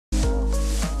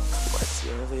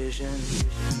your vision.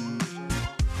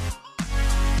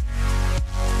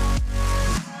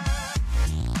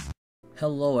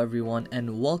 Hello everyone,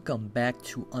 and welcome back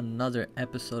to another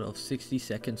episode of 60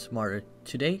 Seconds Smarter.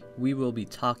 Today we will be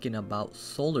talking about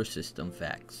solar system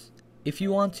facts. If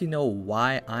you want to know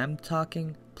why I'm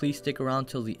talking, please stick around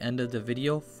till the end of the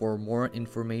video for more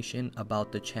information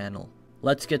about the channel.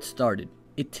 Let's get started.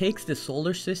 It takes the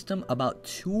solar system about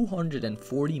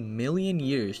 240 million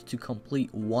years to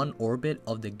complete one orbit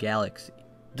of the galaxy.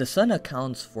 The Sun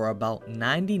accounts for about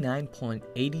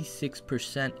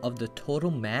 99.86% of the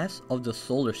total mass of the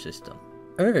solar system.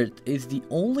 Earth is the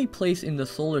only place in the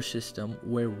solar system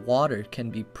where water can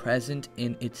be present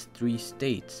in its three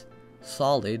states: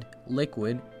 solid,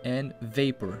 liquid, and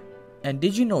vapor. And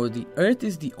did you know the Earth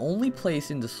is the only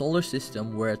place in the solar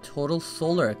system where a total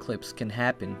solar eclipse can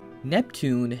happen?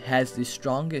 Neptune has the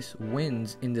strongest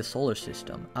winds in the solar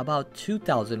system, about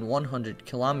 2,100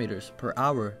 kilometers per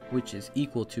hour, which is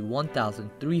equal to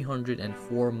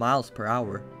 1,304 miles per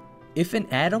hour. If an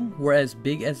atom were as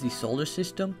big as the solar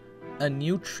system, a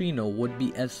neutrino would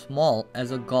be as small as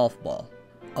a golf ball.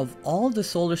 Of all the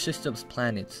solar system's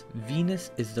planets, Venus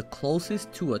is the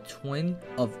closest to a twin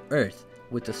of Earth,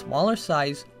 with a smaller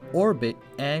size, orbit,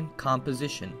 and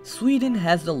composition. Sweden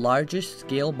has the largest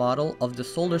scale model of the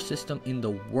solar system in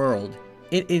the world.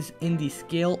 It is in the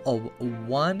scale of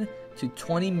 1 to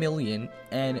 20 million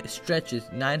and stretches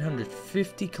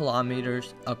 950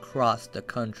 kilometers across the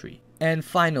country. And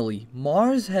finally,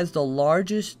 Mars has the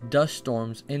largest dust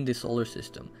storms in the solar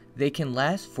system. They can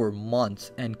last for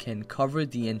months and can cover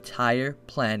the entire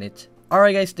planet.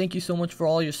 Alright guys, thank you so much for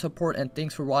all your support and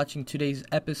thanks for watching today's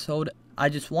episode. I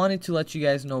just wanted to let you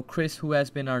guys know Chris, who has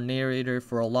been our narrator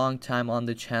for a long time on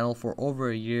the channel for over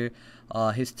a year,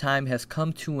 his time has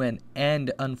come to an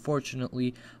end.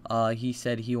 Unfortunately, he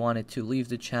said he wanted to leave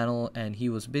the channel and he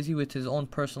was busy with his own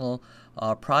personal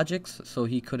projects, so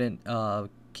he couldn't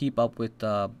keep up with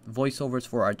voiceovers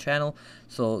for our channel.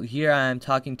 So here I am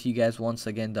talking to you guys once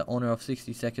again, the owner of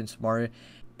 60 Seconds Smarter.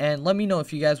 And let me know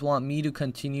if you guys want me to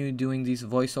continue doing these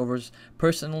voiceovers.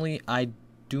 Personally, I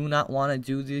do not want to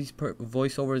do these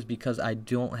voiceovers because I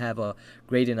don't have a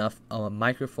great enough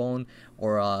microphone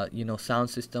or sound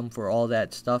system for all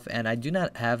that stuff, and I do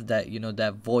not have that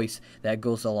that voice that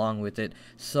goes along with it.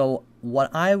 So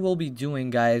what I will be doing,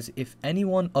 guys, if any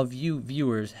one of you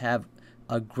viewers have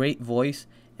a great voice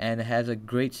and has a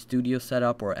great studio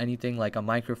setup or anything like a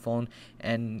microphone,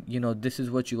 and this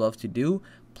is what you love to do,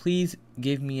 please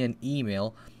give me an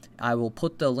email. I will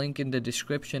put the link in the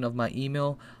description of my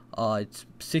email. It's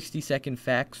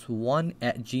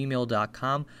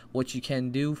 60secondfacts1@gmail.com. What you can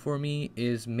do for me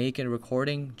is make a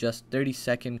recording, just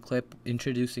 30-second clip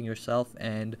introducing yourself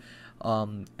and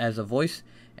as a voice,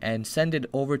 and send it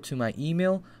over to my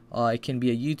email. It can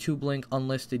be a YouTube link,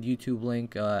 unlisted YouTube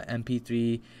link,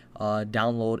 MP3,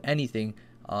 download, anything.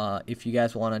 If you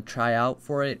guys want to try out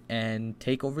for it and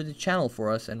take over the channel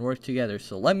for us and work together.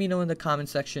 So let me know in the comment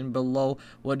section below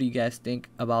what do you guys think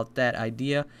about that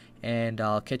idea, and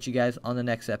I'll catch you guys on the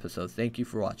next episode. Thank you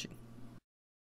for watching.